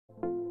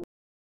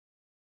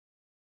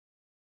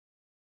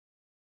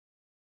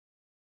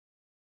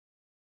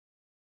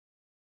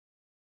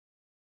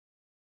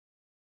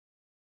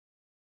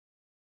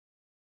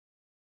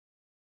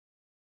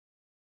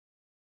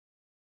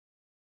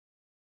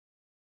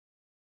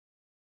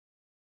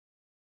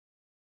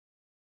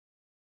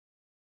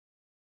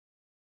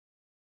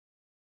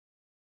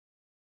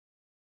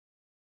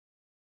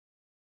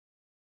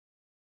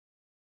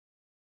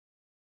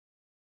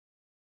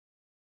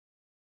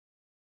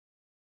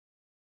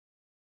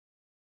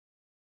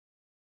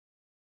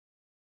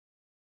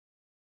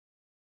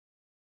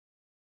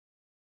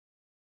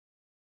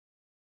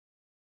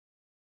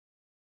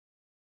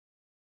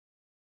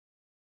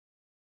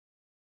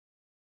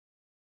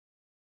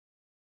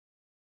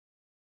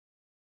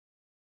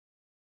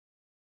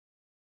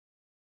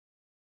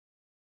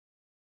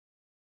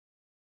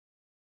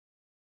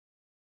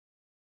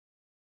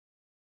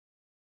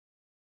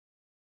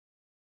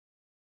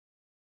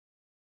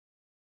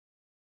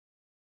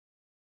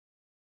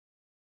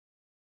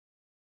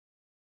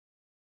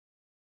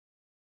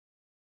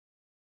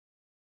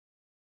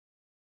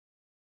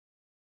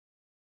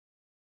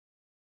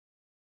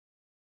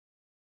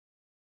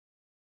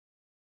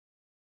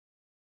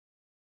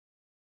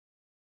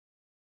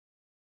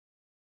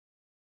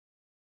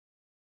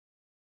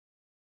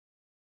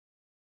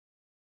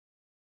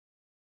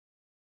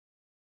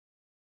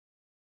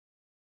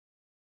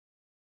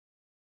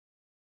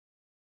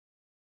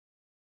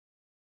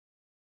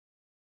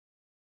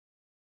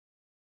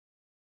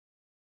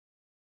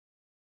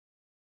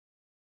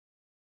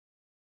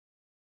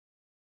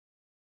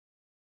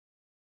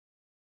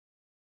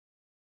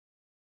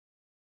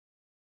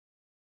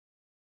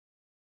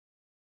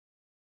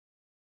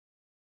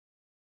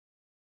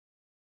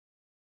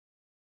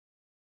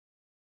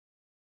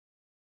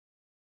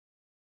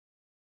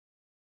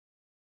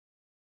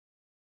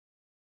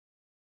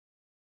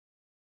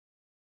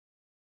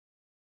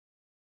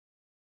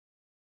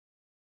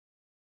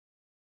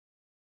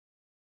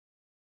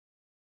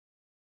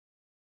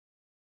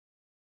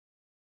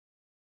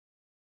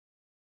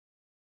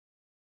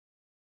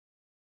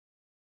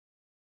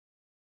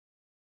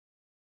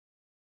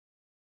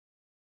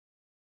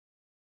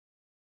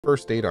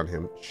first aid on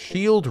him.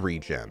 Shield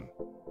regen.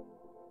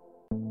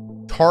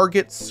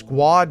 Target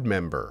squad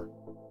member.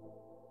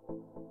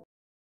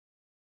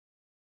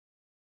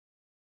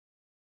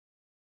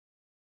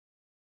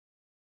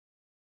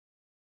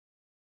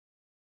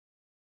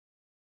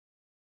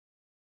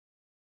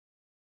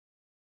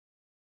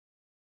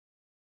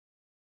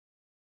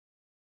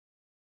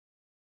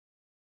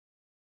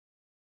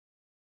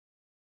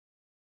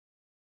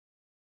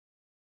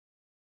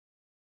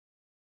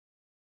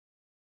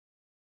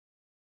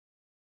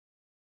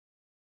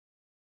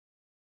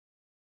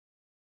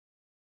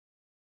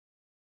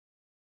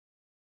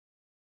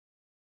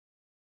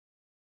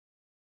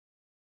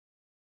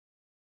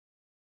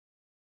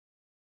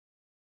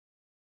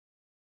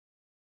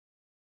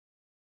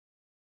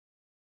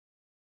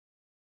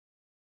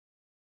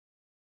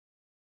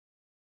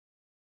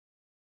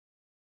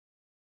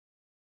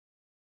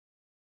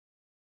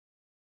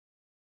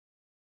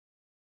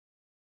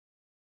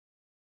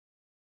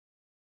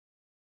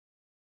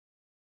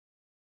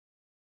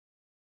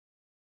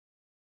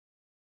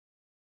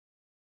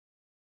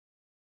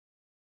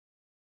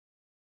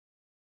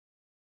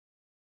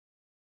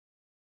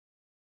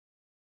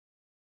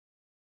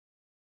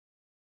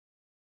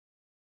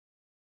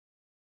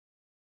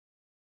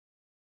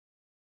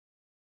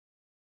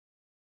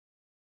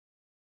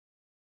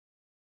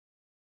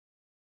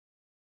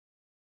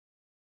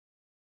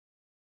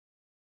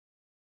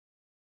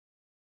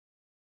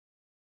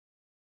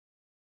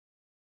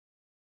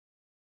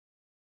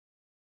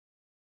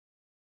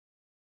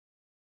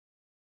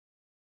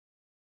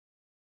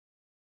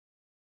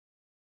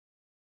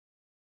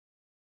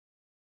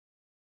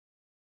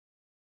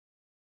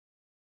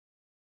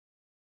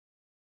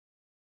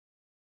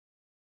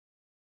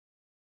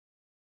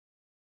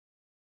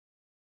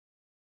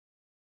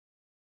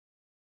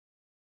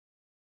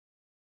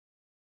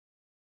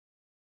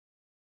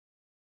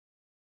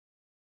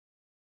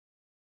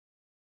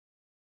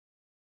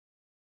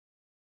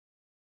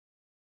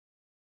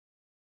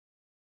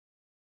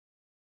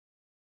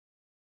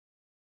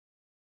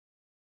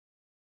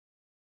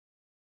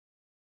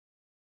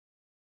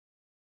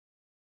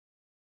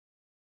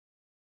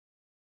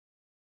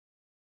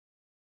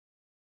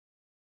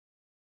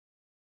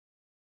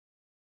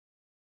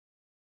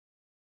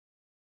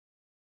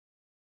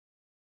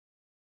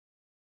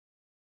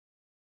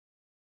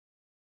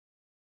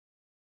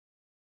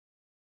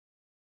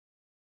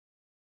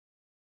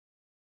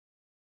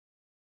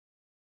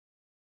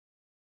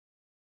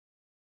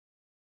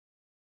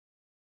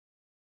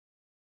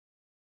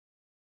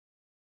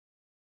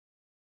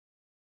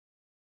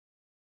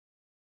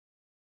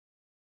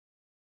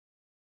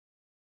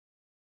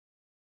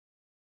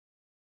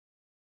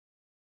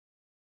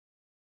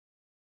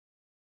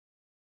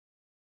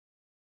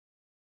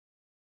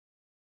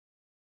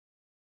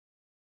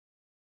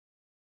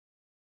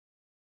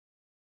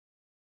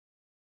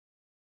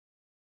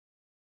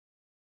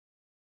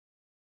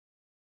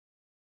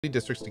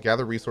 Districts to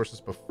gather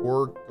resources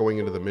before going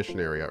into the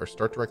mission area or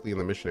start directly in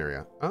the mission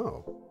area.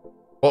 Oh.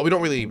 Well, we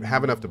don't really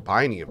have enough to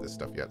buy any of this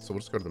stuff yet, so we'll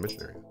just go to the mission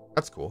area.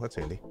 That's cool. That's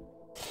handy.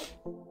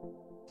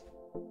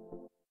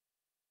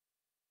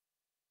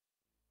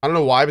 I don't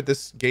know why, but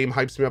this game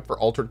hypes me up for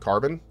Altered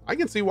Carbon. I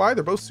can see why.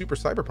 They're both super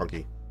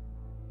cyberpunky.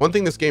 One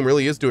thing this game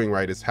really is doing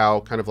right is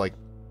how kind of like,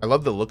 I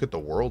love the look at the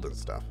world and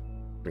stuff.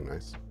 Pretty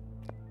nice.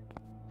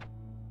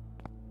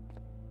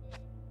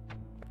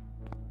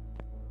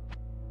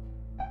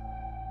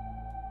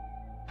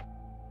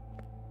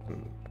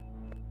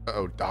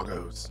 Uh-oh,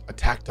 doggos.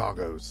 Attack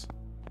doggos.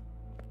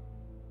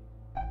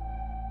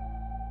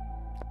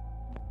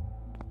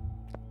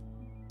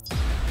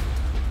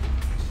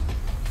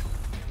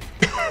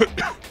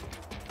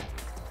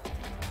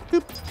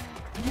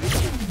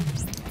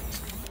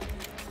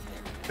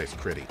 Nice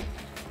critty.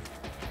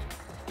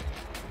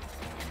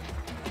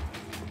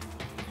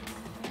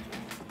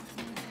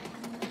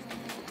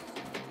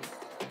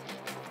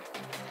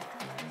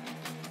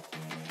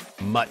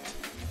 Mutt.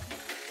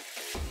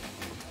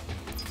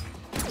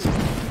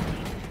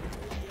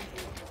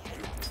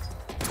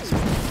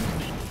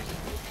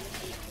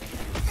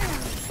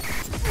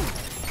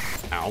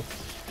 Ow.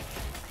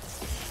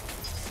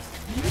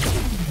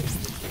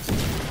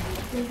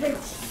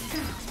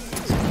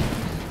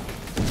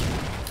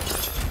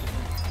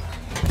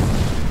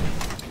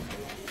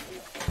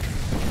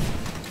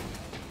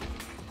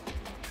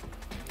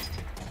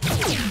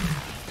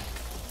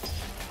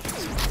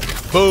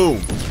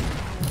 Boom.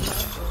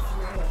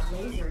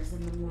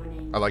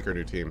 I like our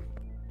new team.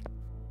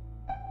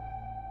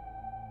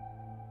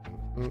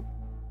 Boop.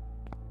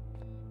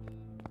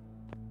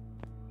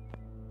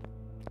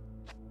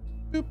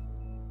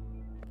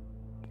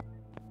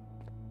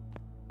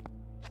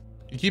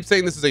 You keep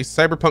saying this is a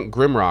cyberpunk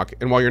Grimrock,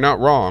 and while you're not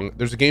wrong,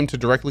 there's a game to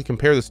directly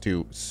compare this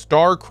to,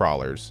 Star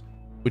Crawlers,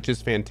 which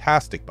is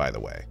fantastic, by the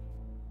way.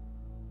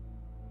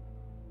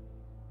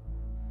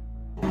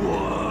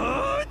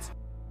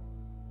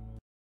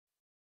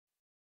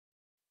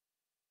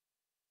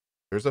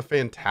 There's a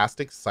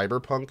fantastic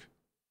cyberpunk.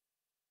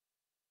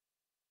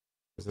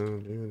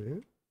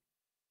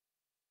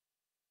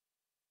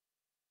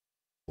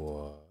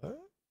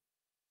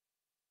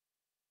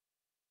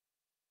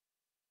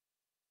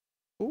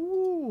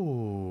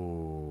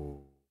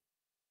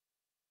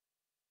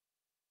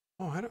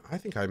 I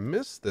think I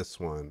missed this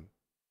one.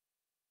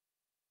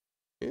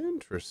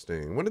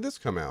 Interesting. When did this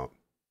come out?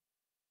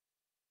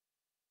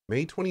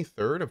 May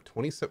 23rd of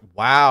 27.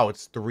 Wow,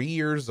 it's 3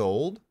 years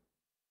old.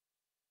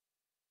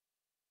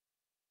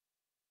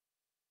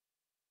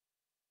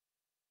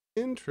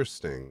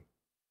 Interesting.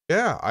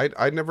 Yeah,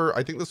 I never,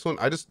 I think this one,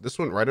 this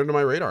went right under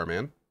my radar,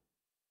 man.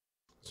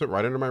 This went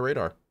right under my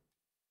radar.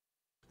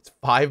 It's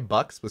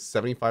 $5 with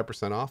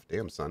 75% off.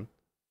 Damn, son.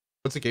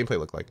 What's the gameplay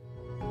look like?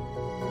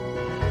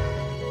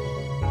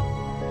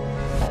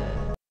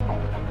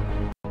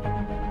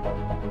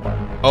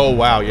 Oh,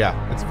 wow,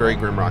 yeah. It's very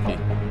Grimrocky.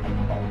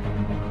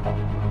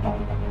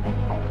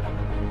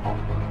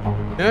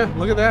 Yeah,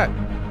 look at that.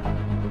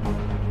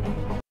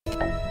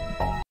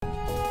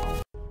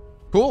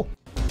 Cool.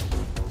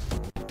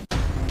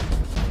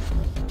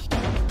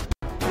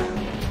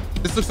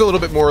 This looks a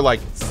little bit more like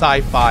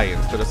sci-fi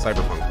instead of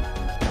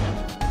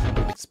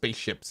cyberpunk. Like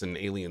spaceships and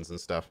aliens and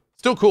stuff.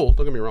 Still cool,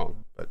 don't get me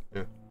wrong, but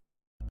yeah.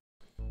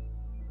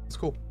 It's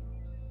cool.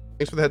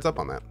 Thanks for the heads up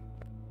on that.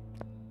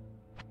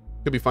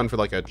 Could be fun for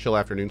like a chill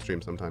afternoon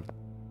stream sometime.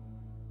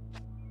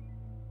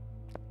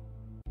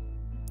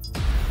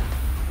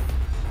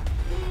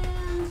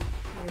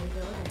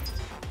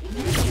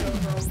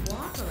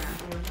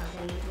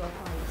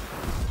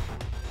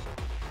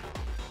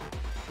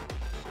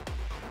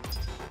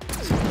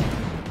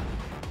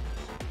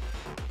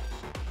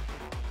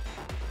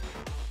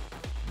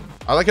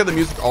 I like how the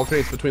music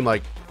alternates between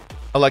like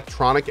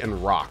electronic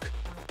and rock.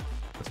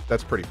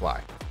 That's pretty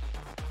fly.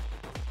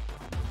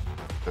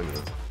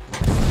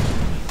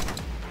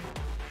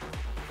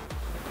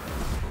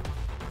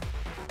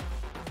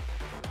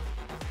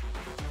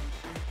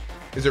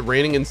 Is it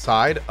raining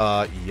inside?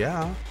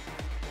 Yeah.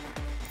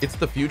 It's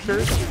the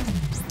future.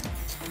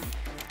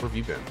 Where have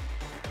you been?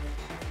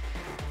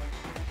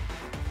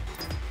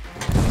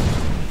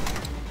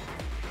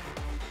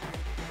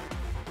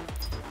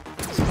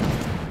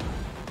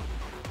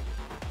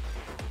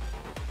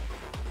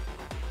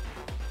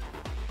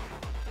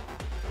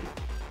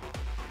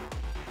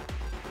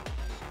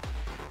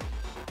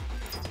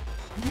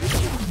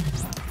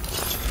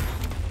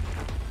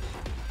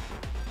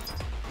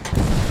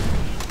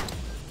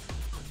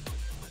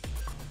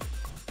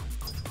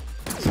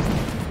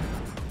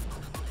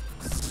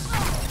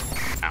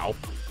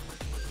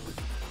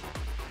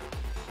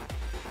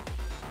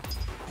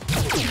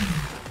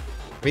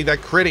 I need that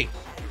critty.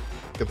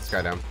 Get this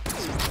guy down.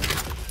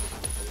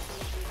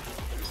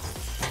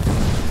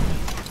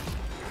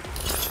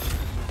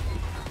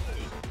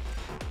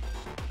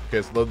 Okay,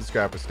 let's load this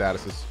guy up with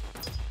statuses.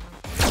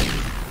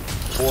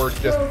 Or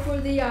just go for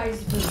the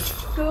eyes, boo.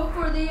 Go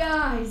for the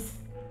eyes.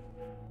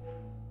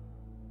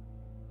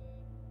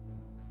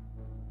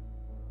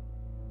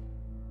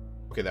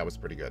 Okay, that was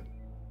pretty good.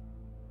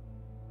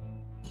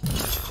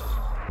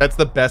 That's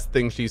the best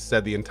thing she's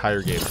said the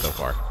entire game so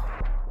far.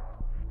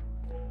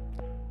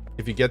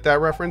 If you get that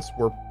reference,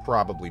 we're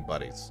probably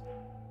buddies.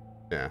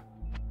 Yeah.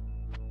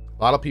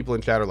 A lot of people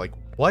in chat are like,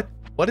 what?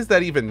 What does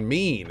that even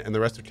mean? And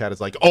the rest of chat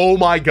is like, oh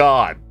my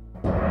God.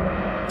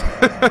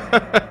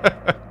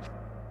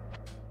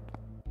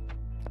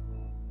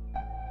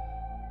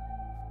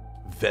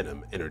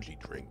 Venom energy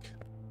drink.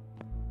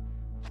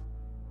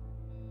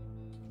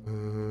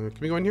 Can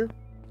we go in here?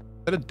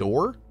 Is that a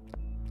door?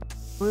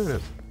 What is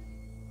it?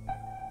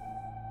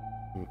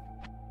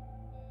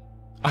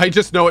 I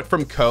just know it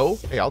from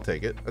Cohh. Hey, I'll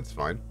take it. That's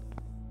fine.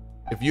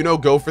 If you know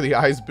go for the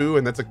eyes, boo,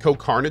 and that's a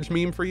CohhCarnage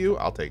meme for you,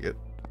 I'll take it.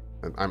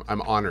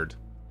 I'm honored.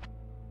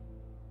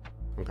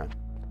 Okay.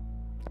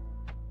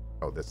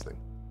 Oh, this thing.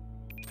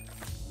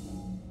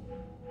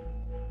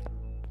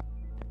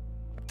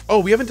 Oh,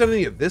 we haven't done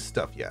any of this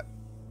stuff yet.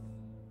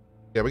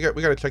 Yeah, we got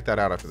to check that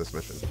out after this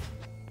mission.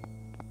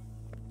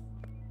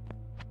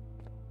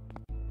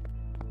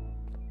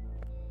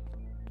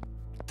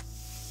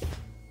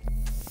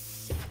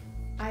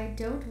 I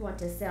don't want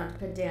to sound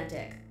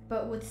pedantic,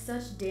 but with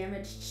such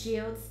damaged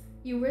shields,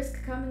 you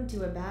risk coming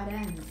to a bad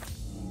end.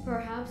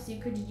 Perhaps you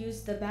could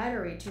use the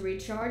battery to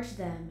recharge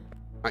them.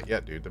 Not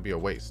yet, dude. That'd be a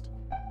waste.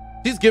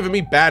 She's giving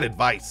me bad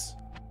advice.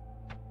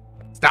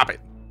 Stop it.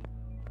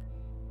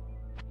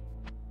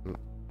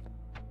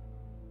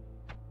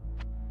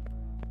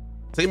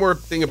 Say more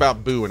thing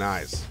about boo and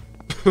eyes.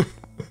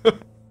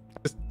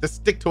 just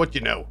stick to what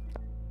you know.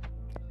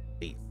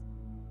 Please.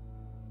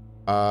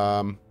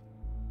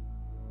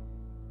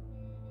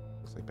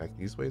 Looks like back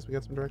these ways we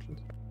got some directions.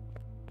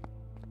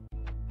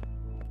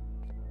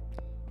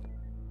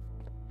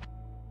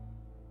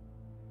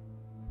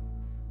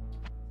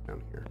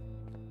 Down here.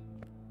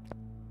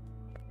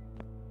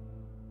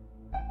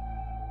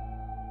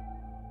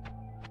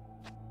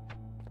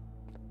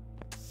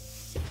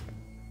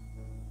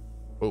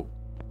 Oh.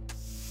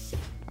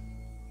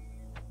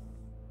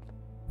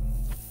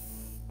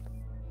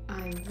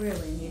 I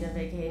really need a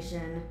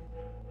vacation.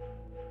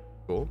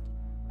 Cool.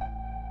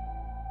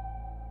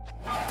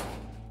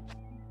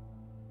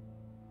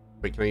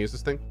 Wait, can I use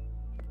this thing?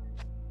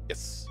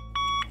 Yes.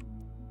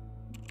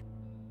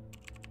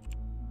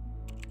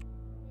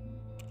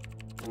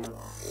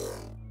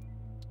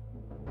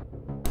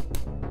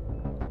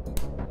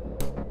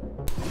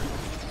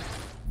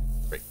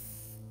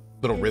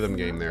 Little It's rhythm not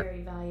game there.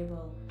 very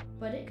valuable,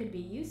 but it could be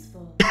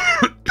useful.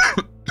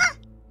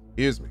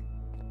 Excuse me.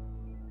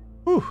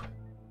 Whew.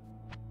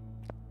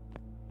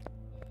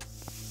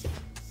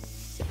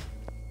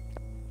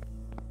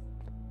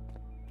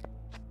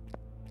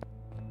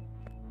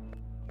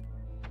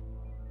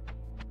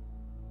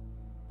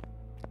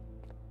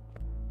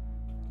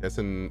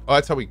 Oh,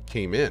 that's how we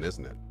came in,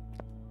 isn't it?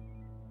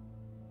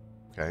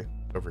 Okay,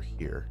 over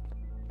here.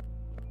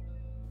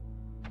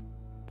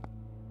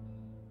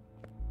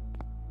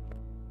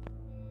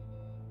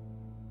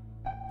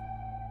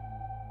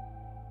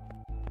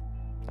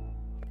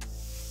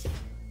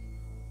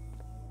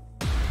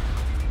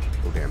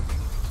 Oh, damn.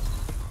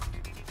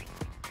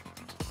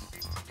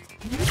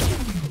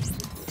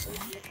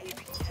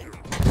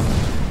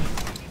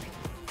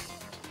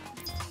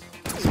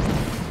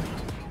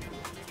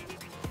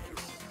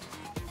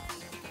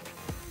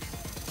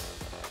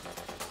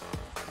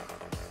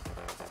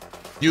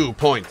 You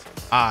point,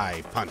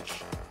 I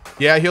punch.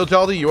 Yeah, Heel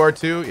Jaldi, you are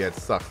too? Yeah, it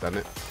sucks, doesn't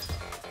it?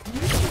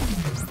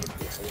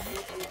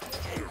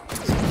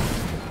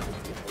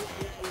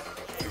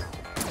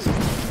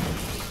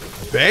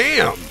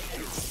 Bam!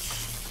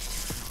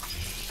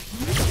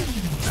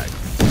 Nice.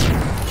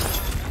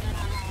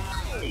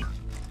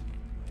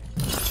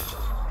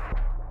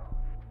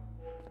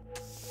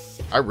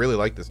 I really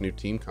like this new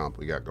team comp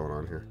we got going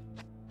on here.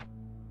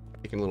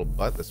 Kicking a little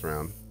butt this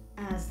round.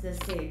 As the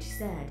sage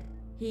said,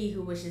 he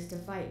who wishes to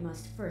fight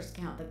must first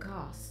count the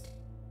cost.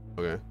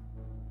 Okay.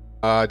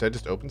 Did I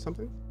just open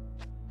something?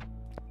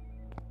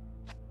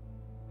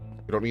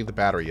 We don't need the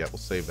battery yet. We'll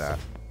save that.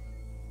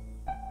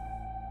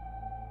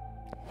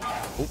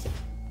 Oh.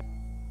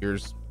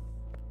 Here's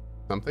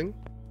something.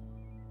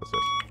 What's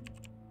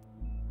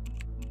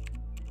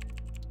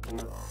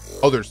this?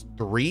 Oh, there's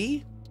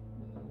 3?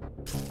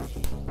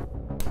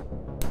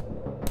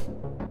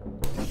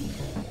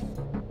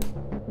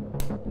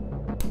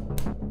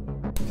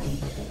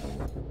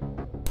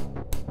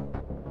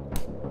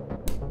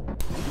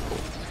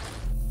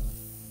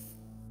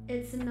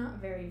 It's not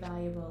very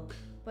valuable,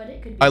 but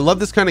it could be. I love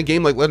this kind of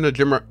game like Legend of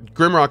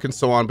Grimrock and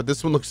so on, but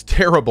this one looks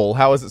terrible.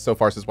 How is it so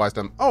far, says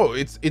Wisdom? Oh,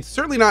 it's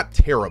certainly not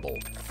terrible.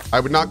 I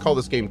would not call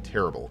this game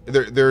terrible.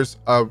 There's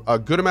a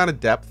good amount of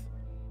depth.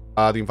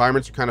 The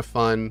environments are kind of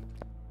fun.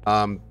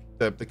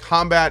 The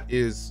combat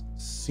is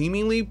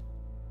seemingly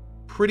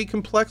pretty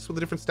complex with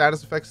the different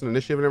status effects and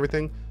initiative and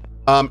everything.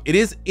 It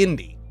is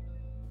indie.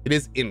 It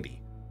is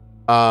indie.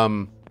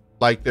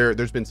 Like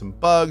there's been some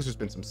bugs, there's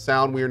been some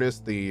sound weirdness.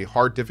 The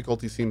hard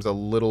difficulty seems a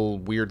little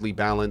weirdly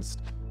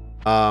balanced.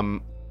 A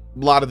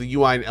lot of the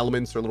UI and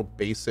elements are a little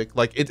basic.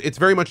 Like it's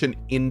very much an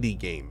indie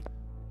game.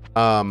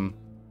 And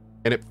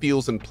it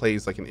feels and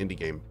plays like an indie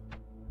game.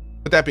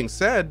 But that being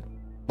said,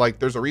 like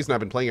there's a reason I've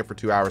been playing it for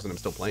 2 hours and I'm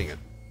still playing it.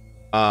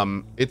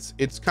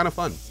 It's kind of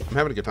fun. I'm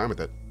having a good time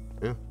with it.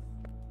 Yeah.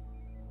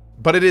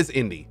 But it is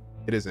indie.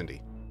 It is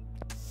indie.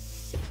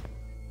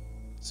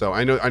 So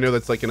I know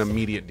that's like an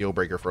immediate deal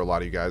breaker for a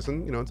lot of you guys,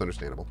 and you know, it's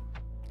understandable.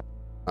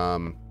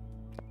 Yeah.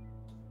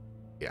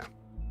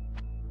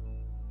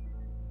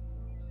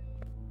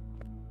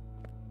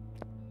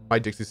 My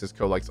Dixie says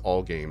Cohh likes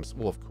all games.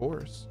 Well, of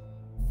course.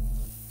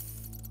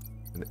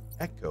 An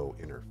echo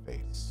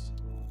interface.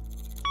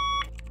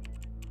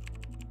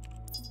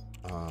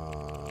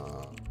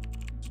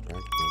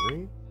 Extract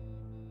memory.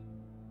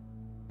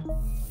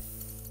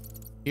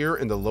 Here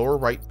in the lower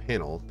right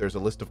panel, there's a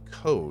list of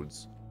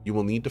codes you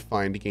will need to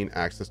find to gain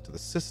access to the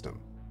system.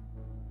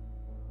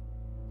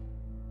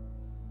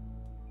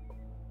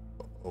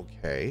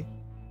 Okay.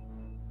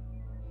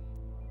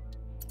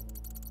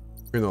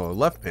 Here in the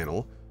left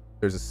panel,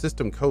 there's a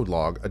system code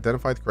log.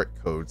 Identify the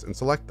correct codes and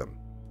select them.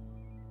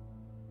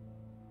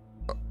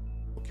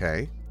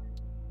 Okay.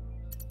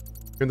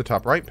 Here in the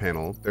top right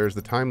panel, there's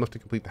the time left to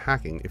complete the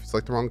hacking. If you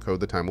select the wrong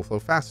code, the time will flow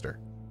faster.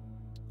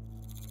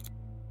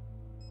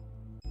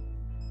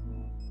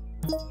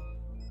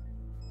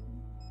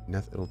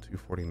 Neth idle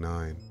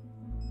 249.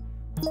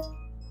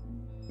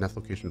 Neth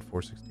location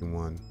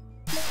 461.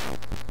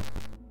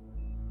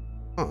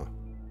 Huh.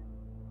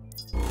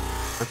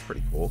 That's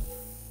pretty cool.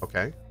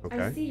 Okay, okay.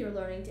 I see you're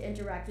learning to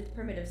interact with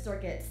primitive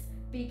circuits.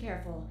 Be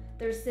careful.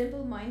 Their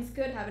simple minds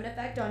could have an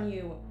effect on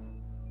you.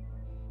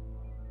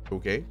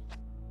 Okay.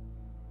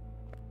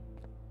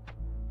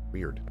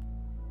 Weird.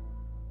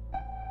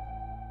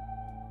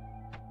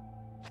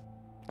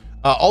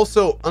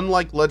 Also,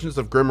 unlike Legends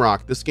of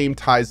Grimrock, this game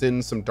ties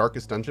in some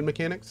Darkest Dungeon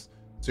mechanics.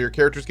 So your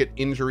characters get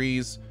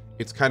injuries.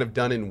 It's kind of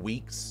done in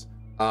weeks.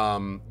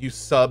 You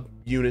sub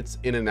units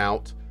in and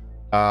out.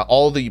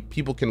 All the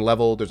people can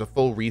level. There's a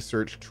full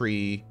research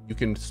tree. You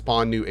can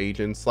spawn new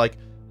agents. Like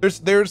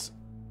there's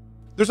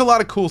a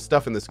lot of cool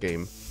stuff in this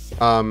game.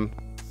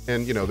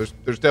 And you know, there's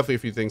definitely a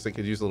few things that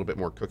could use a little bit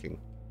more cooking,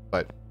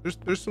 but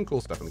there's some cool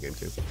stuff in the game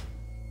too.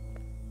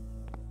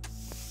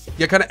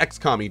 Yeah, kind of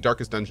XCOM-y,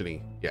 Darkest Dungeon-y.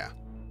 Yeah.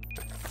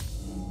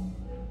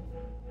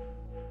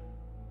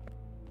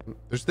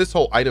 There's this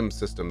whole item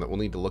system that we'll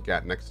need to look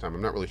at next time.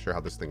 I'm not really sure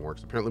how this thing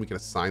works. Apparently we can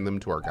assign them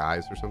to our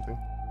guys or something.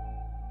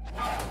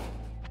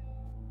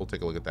 we'll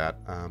take a look at that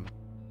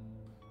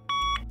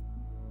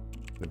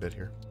in a bit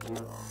here.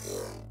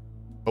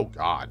 Oh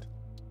God.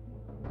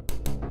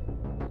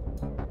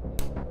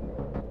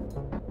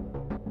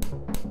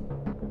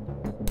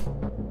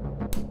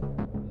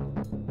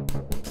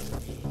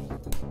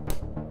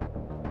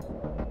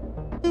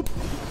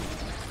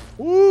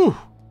 Woo!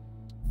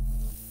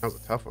 That was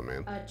a tough one,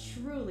 man. A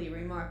truly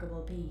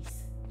remarkable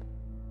piece.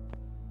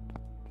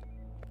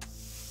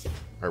 All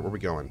right, where are we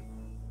going?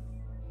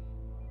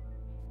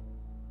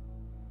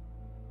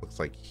 Looks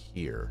like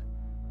here.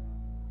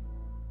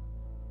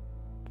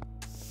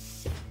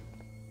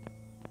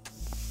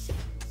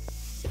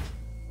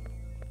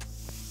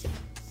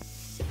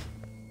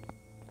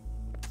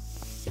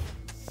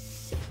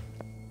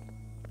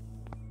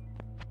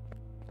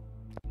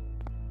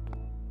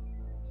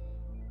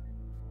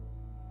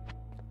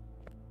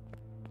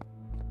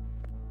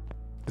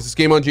 Is this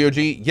game on GOG?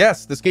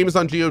 Yes, this game is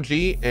on GOG,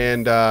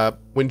 and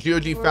when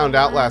GOG found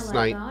out last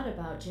night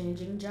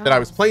that I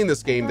was playing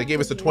this game, they gave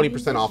us a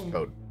 20% off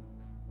code.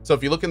 So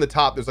if you look in the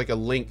top, there's like a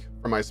link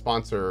from my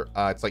sponsor.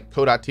 It's like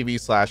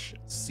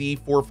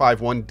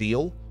Cohh.tv/C451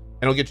 deal, and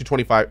it'll get you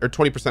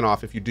 20%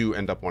 off if you do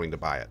end up wanting to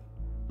buy it.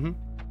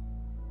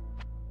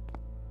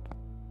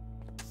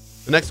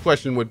 The next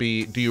question would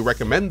be, do you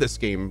recommend this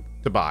game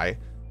to buy?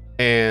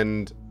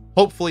 And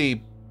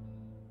hopefully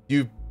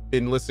you've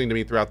been listening to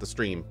me throughout the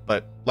stream,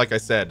 but like I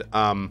said,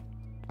 I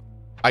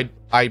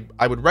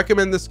would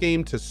recommend this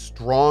game to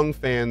strong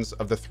fans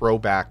of the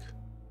throwback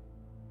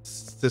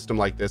system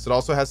like this. It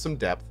also has some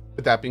depth.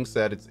 With that being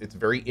said, it's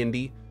very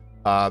indie.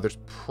 There's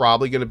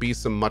probably going to be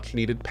some much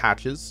needed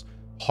patches.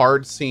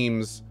 Hard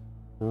seems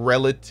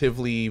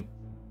relatively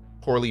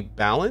poorly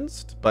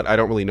balanced, but I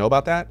don't really know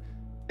about that.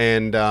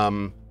 And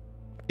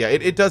yeah,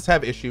 it does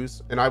have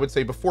issues, and I would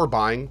say before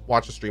buying,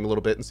 watch the stream a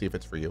little bit and see if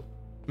it's for you.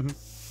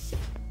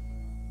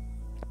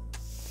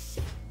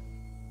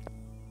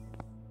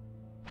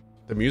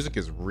 The music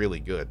is really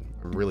good.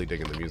 I'm really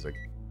digging the music.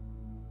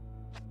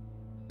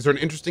 Is there an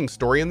interesting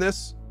story in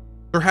this?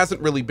 There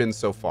hasn't really been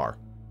so far.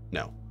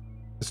 No.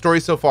 The story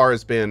so far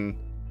has been,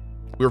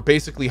 we were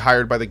basically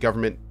hired by the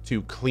government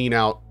to clean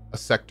out a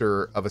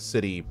sector of a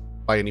city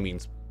by any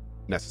means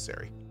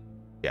necessary.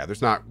 Yeah,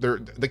 there's not,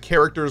 the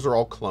characters are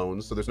all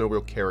clones, so there's no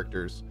real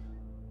characters.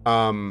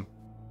 So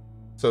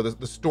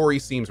the story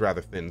seems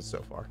rather thin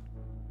so far.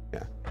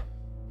 Yeah.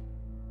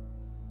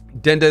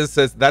 Dendez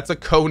says, that's a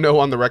Cohh no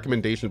on the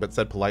recommendation, but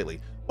said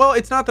politely. Well,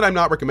 it's not that I'm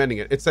not recommending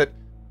it. It's that,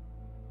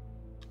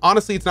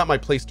 honestly, it's not my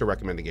place to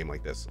recommend a game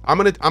like this. I'm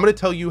gonna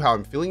tell you how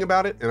I'm feeling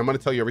about it, and I'm gonna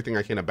tell you everything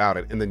I can about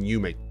it, and then you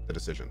make the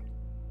decision.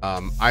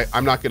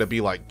 I'm not gonna be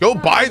like, go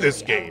buy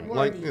this game.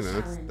 Like, you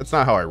know, that's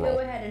not how I roll. Go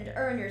ahead and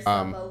earn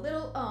yourself a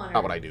little honor.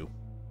 Not what I do.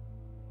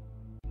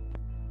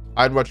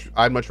 I'd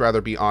much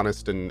rather be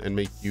honest and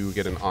make you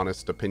get an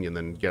honest opinion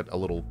than get a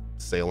little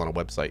sale on a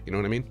website. You know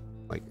what I mean?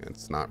 Like,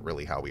 it's not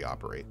really how we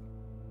operate.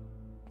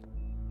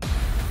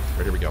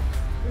 Right, here we go.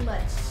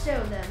 Let's show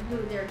them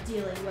who they're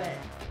dealing with.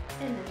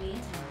 In the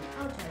meantime,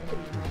 I'll try to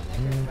keep my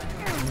checkers by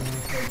home.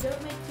 So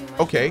don't make too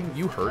much Okay, noise,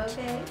 you hurt.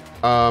 Okay?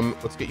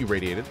 Let's get you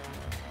radiated.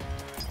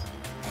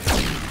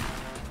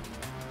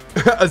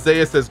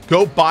 Isaiah says,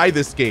 go buy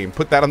this game.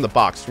 Put that on the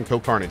box from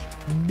CohhCarnage.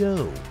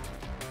 No.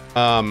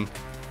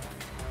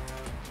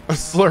 A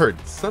slurred.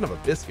 Son of a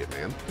biscuit,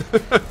 man. All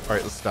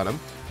right, let's stun him.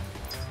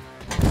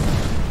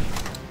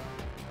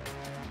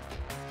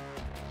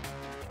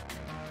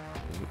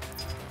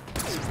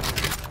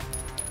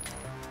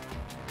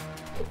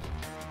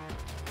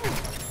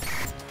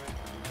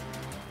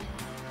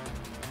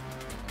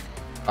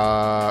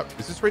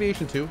 Is this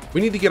radiation too?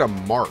 We need to get a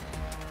mark.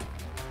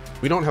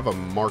 We don't have a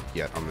mark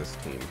yet on this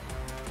team.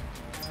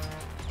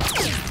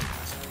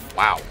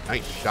 Wow,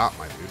 nice shot,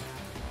 my dude.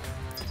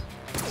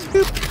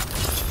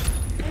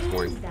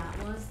 And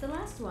that was the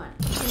last one.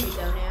 Here you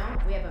go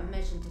now. We have a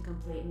mission to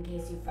complete in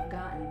case you've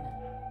forgotten.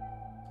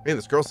 Man,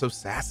 this girl's so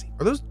sassy.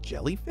 Are those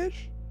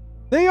jellyfish?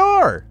 They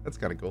are. That's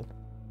kind of cool.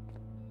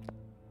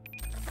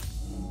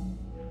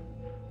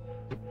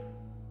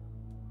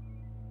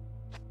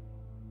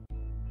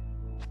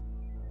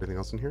 Anything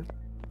else in here?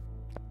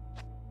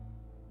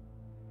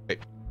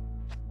 Okay.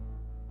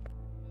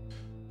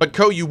 But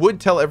Cohh, you would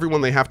tell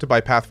everyone they have to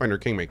buy Pathfinder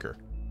Kingmaker.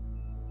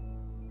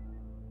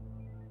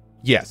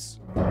 Yes,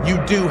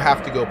 you do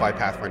have to go buy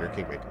Pathfinder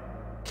Kingmaker.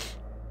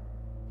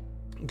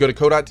 Go to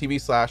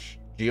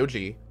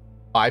cohh.tv/GOG,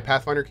 buy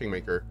Pathfinder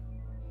Kingmaker,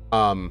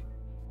 and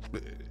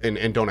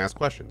don't ask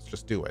questions.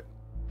 Just do it.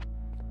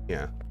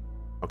 Yeah.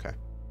 Okay.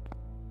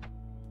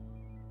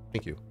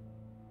 Thank you.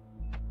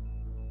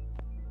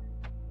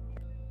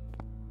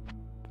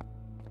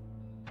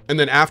 And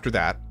then after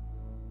that,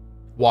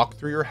 walk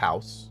through your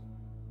house.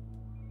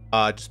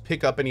 Just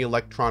pick up any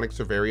electronics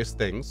or various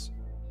things.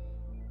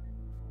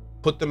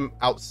 Put them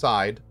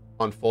outside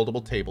on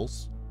foldable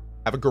tables.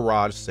 Have a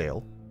garage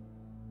sale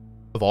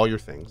of all your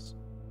things.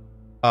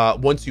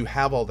 Once you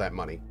have all that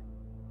money,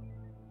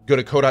 go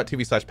to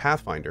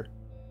cohh.tv/Pathfinder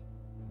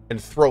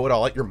and throw it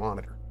all at your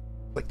monitor.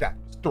 Like that.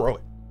 Just throw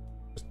it.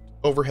 Just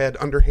overhead,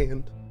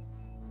 underhand.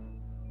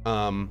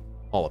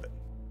 All of it.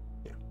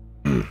 Yeah.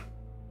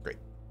 Great.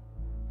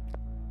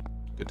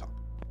 Good talk.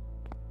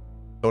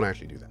 Don't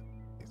actually do that.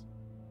 Please.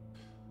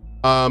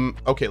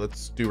 Okay,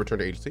 let's do return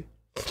to agency.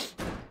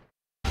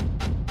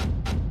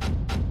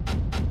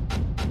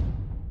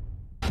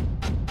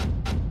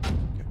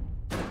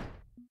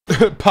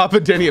 Okay. Papa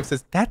Denyev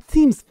says, that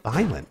seems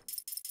violent.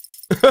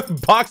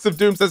 Box of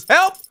Doom says,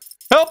 help!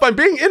 Help, I'm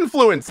being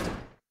influenced!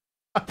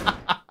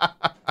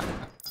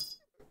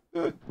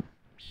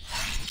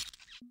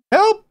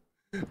 Help!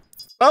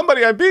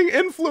 Somebody, I'm being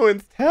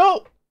influenced.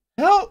 Help!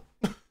 Help!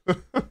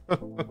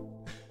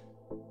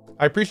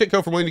 I appreciate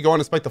Cohh for willing to go on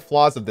despite the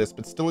flaws of this,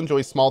 but still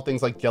enjoy small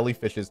things like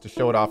jellyfishes to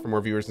show it off for more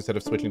viewers instead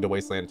of switching to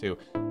Wasteland 2.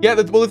 Yeah,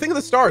 well, the thing of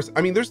the stars.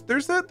 I mean, there's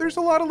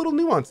a lot of little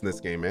nuance in this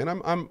game,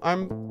 man.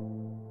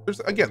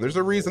 There's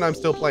a reason I'm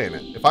still playing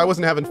it. If I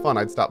wasn't having fun,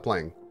 I'd stop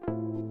playing.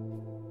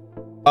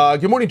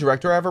 Good morning,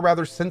 director. I have a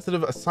rather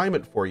sensitive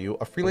assignment for you.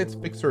 A freelance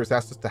fixer has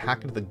asked us to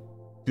hack into the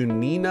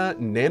Gunina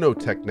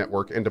nanotech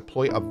network and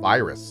deploy a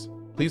virus.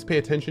 Please pay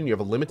attention. You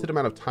have a limited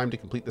amount of time to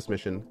complete this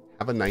mission.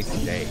 Have a nice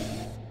day.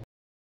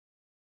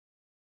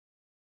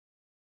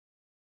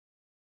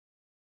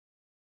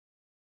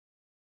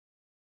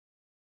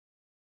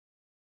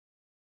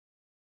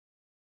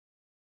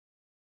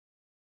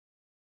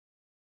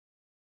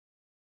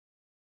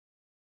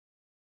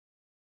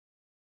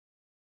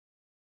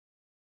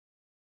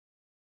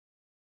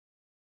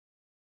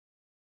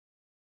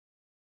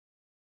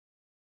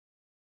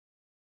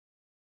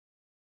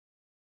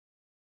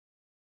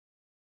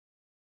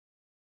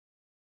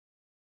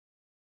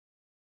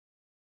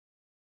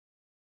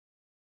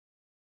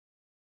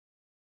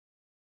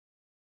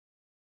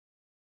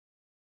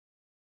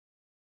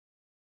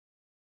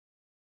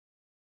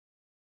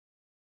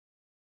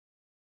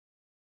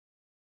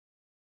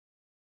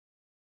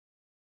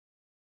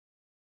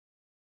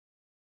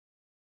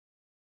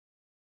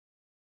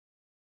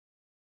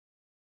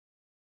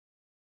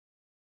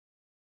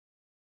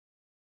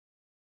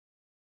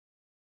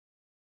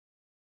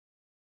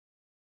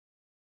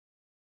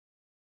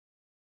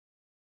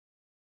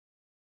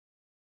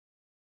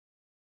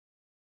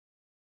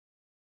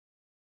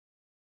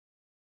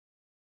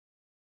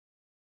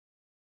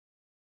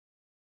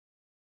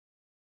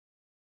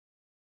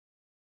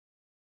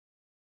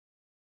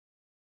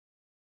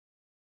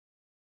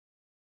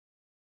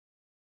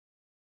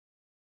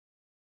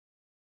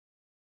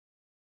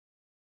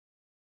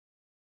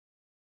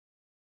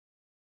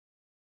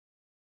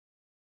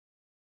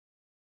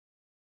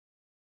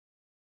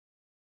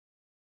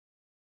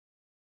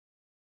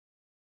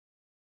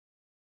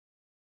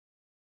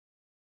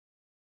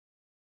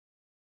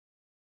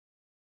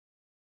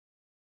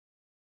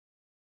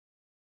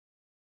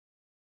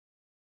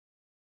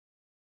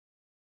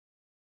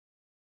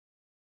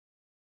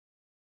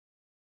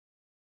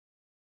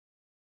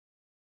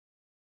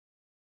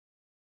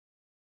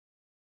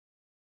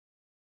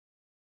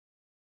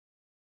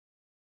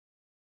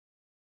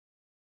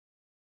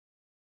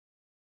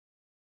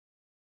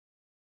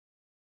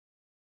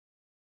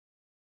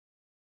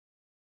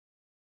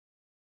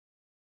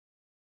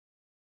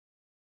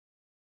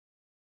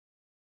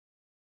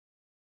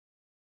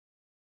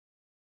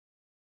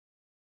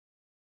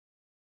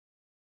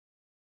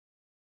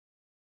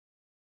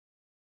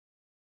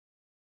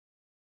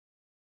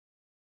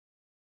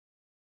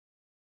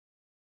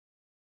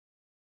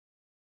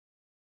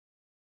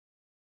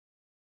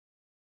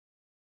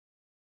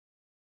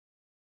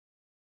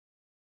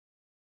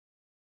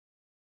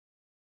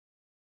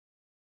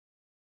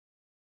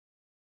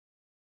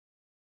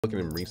 Look at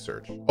him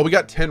research. Oh, we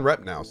got 10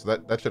 rep now, so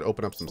that should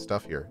open up some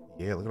stuff here.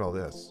 Yeah, look at all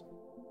this.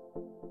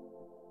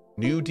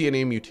 New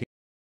DNA mutation.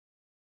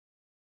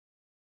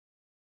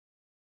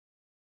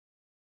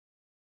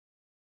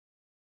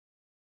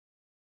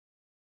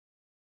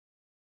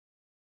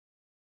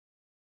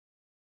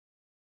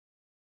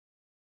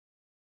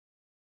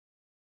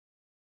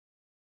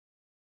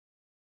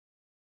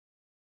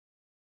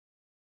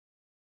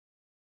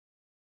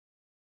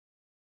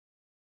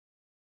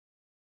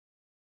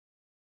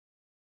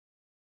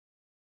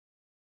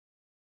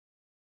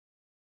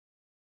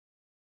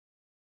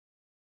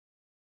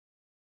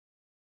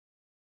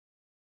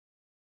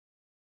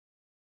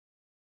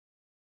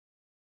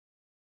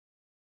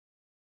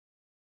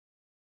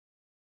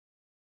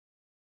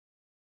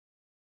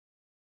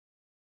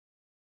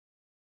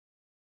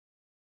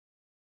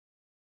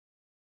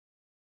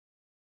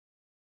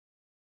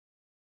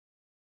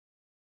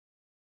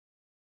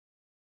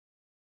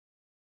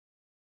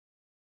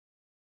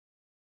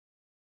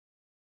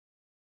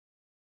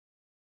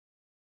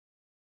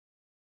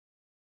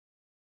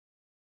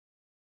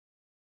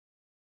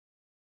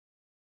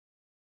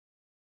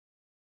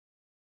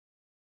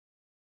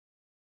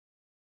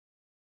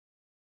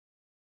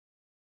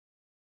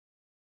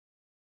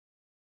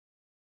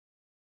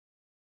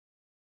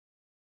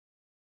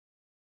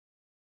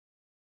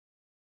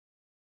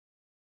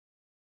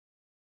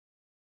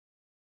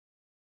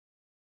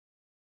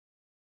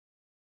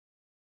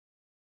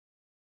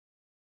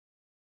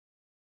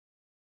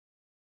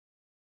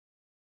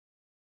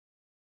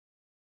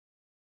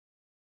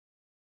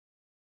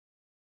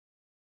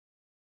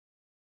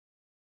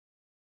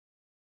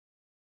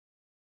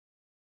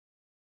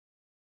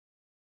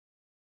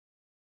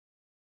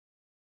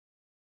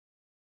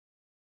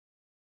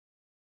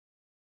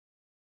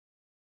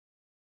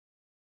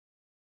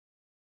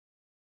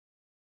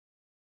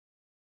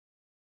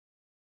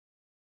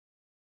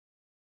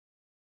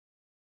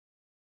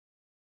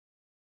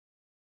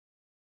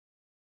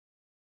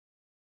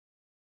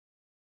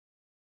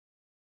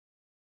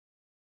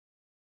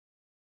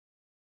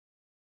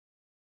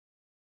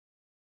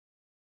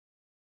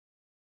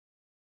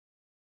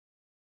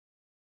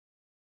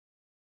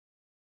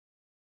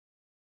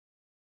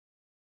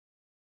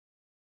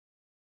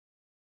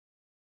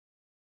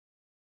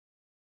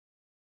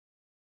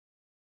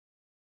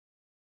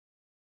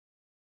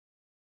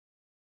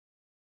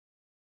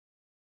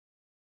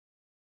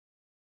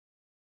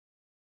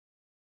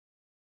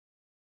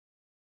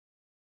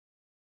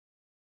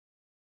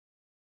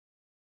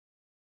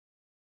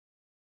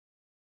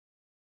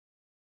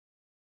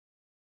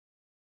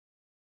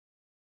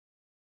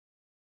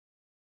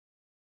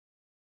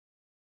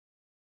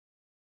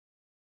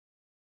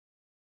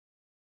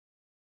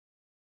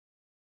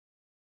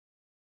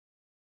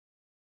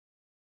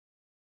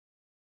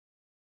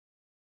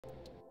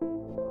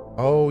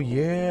 Oh,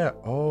 yeah.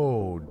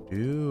 Oh,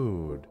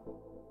 dude.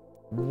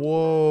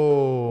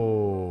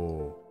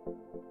 Whoa.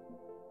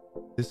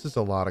 This is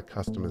a lot of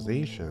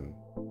customization.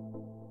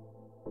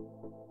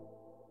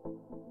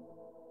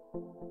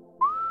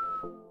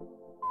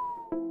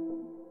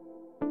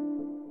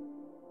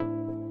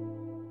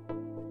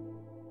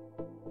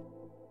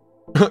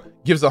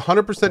 Gives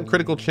 100%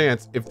 critical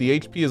chance if the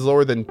HP is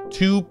lower than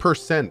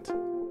 2%.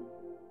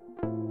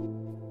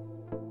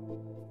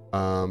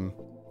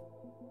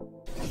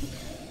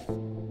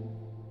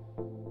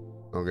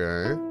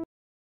 Okay.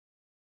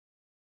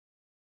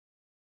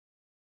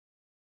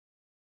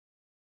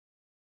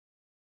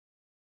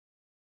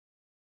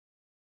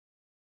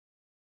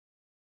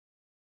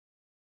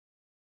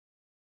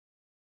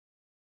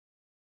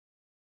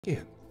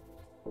 Yeah.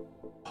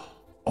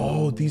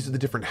 Oh, these are the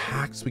different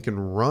hacks we can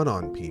run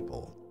on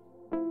people.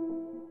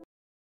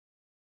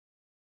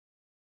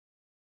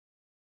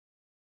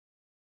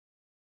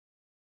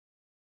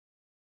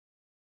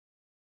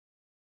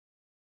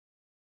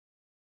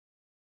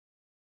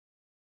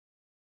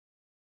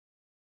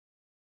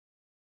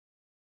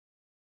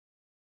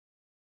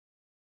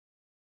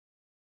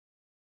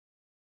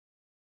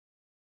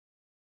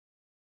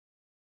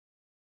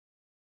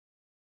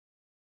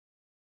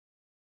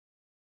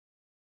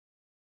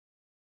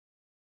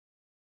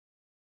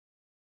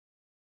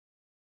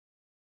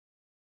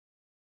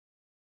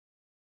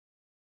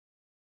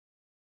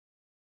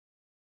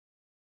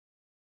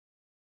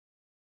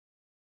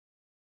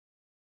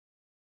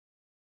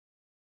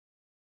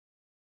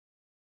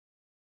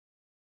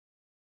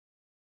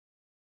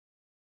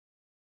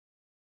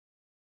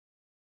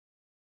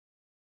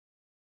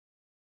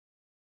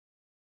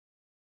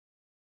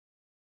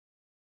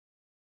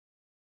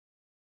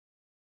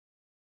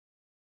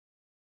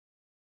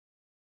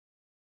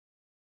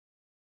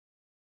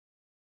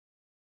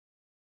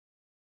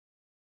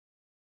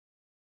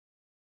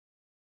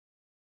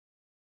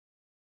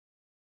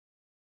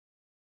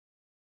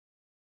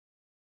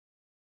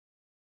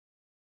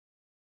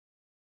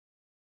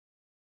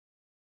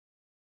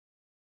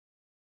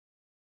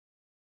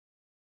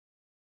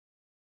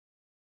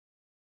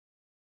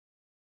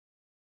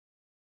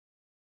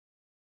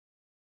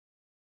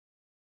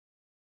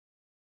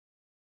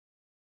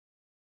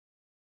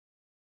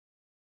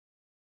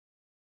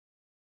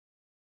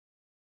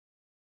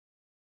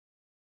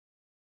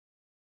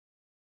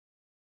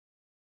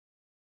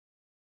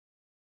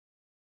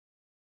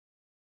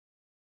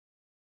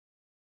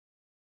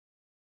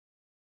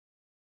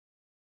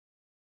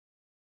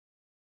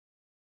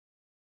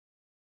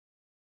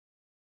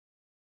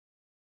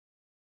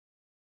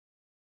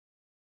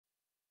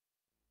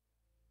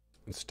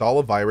 Install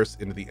a virus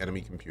into the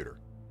enemy computer.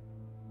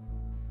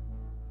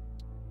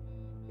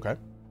 Okay,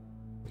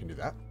 we can do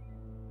that.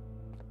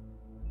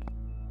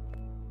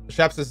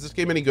 Shap says, is this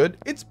game any good?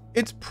 It's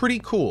pretty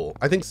cool.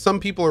 I think some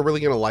people are really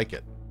gonna like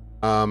it.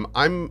 I'm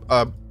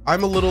a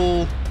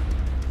little.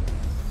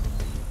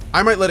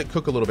 I might let it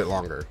cook a little bit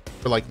longer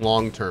for like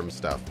long-term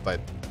stuff,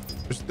 but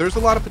there's a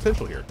lot of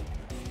potential here.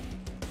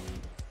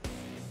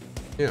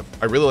 Yeah,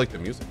 I really like the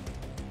music.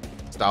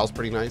 Style's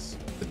pretty nice.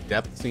 The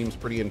depth seems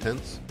pretty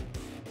intense.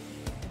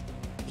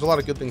 There's a lot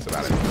of good things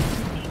about it.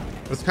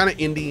 But it's kind of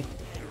indie.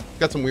 It's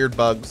got some weird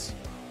bugs.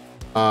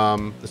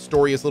 The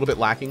story is a little bit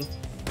lacking.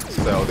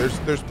 So there's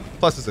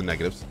pluses and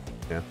negatives.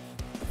 Yeah.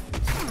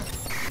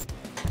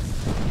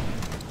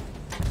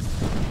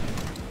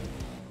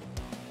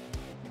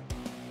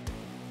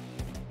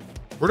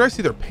 Where do I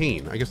see their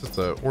pain? I guess it's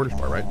the orange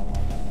bar, right?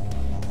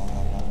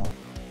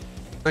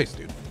 Nice,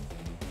 dude.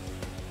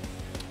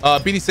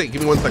 BD Saint,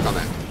 give me 1 sec on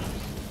that.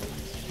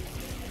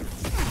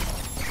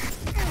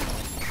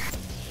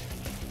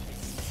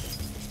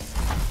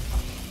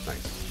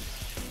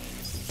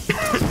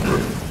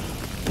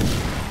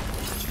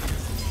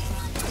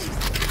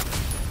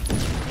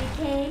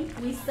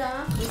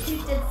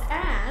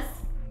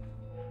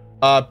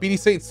 BD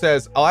Saint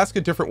says, I'll ask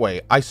a different way.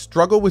 I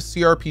struggle with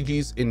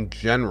CRPGs in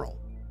general.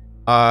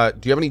 Do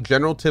you have any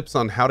general tips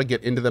on how to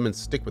get into them and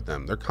stick with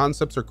them? Their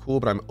concepts are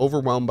cool, but I'm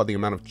overwhelmed by the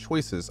amount of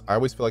choices. I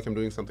always feel like I'm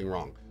doing something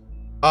wrong.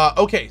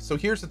 Okay, so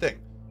here's the thing.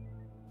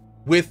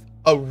 With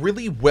a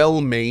really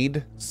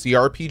well-made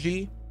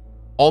CRPG,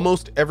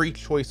 almost every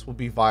choice will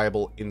be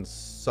viable in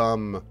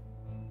some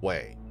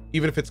way,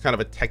 even if it's kind of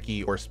a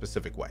techie or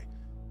specific way.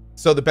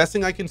 So the best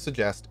thing I can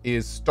suggest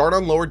is start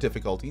on lower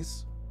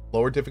difficulties.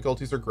 Lower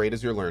difficulties are great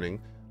as you're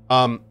learning.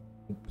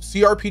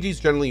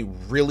 CRPGs generally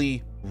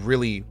really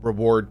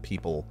reward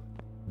people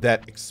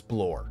that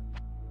explore.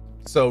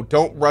 So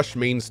don't rush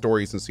main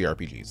stories in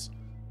CRPGs.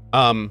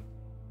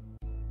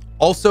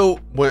 Also,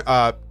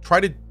 try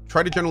to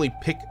generally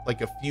pick like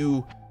a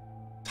few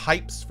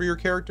types for your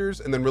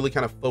characters and then really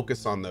kind of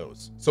focus on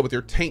those. So with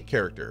your tank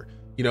character,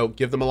 you know,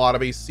 give them a lot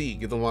of AC,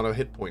 give them a lot of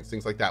hit points,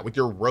 things like that. With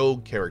your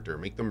rogue character,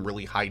 make them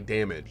really high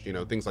damage, you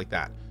know, things like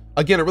that.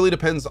 Again, it really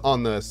depends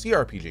on the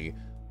CRPG,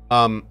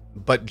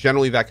 but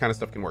generally that kind of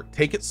stuff can work.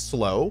 Take it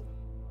slow,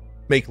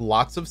 make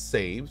lots of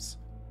saves,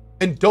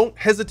 and don't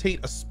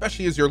hesitate,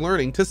 especially as you're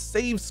learning, to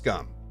save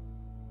scum.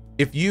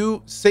 If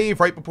you save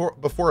right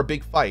before a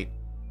big fight,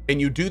 and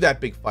you do that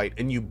big fight,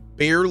 and you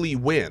barely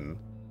win,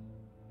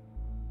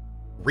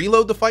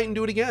 reload the fight and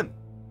do it again.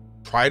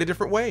 Try it a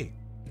different way.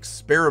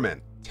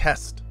 Experiment,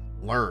 test,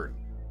 learn.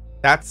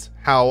 That's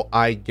how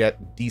I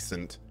get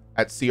decent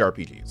at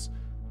CRPGs.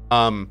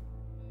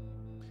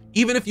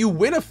 Even if you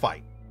win a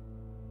fight,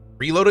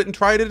 reload it and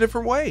try it a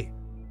different way.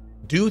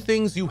 Do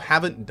things you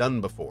haven't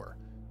done before.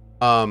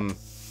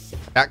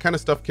 That kind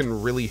of stuff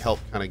can really help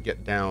kind of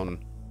get down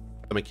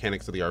the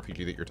mechanics of the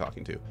RPG that you're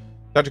talking to.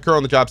 Dr. Cohh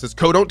on the job says,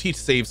 Cohh, don't teach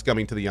save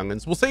scumming to the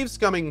youngins. Well, save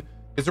scumming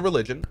is a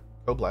religion,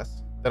 Cohh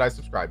bless, that I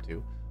subscribe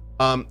to.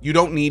 You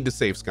don't need to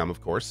save scum,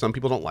 of course. Some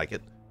people don't like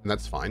it, and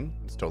that's fine.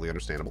 It's totally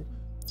understandable.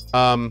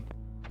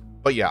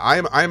 But yeah, I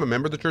am a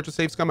member of the Church of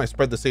Save Scum. I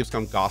spread the Save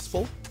Scum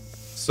gospel.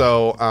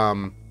 So,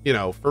 you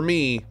know, for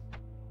me,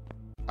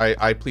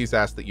 I please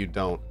ask that you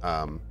don't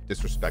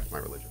disrespect my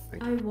religion.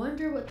 Thank you. I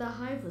wonder what the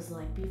Hive was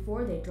like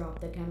before they dropped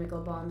the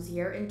chemical bombs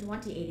here in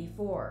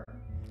 2084.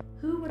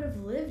 Who would have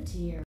lived here?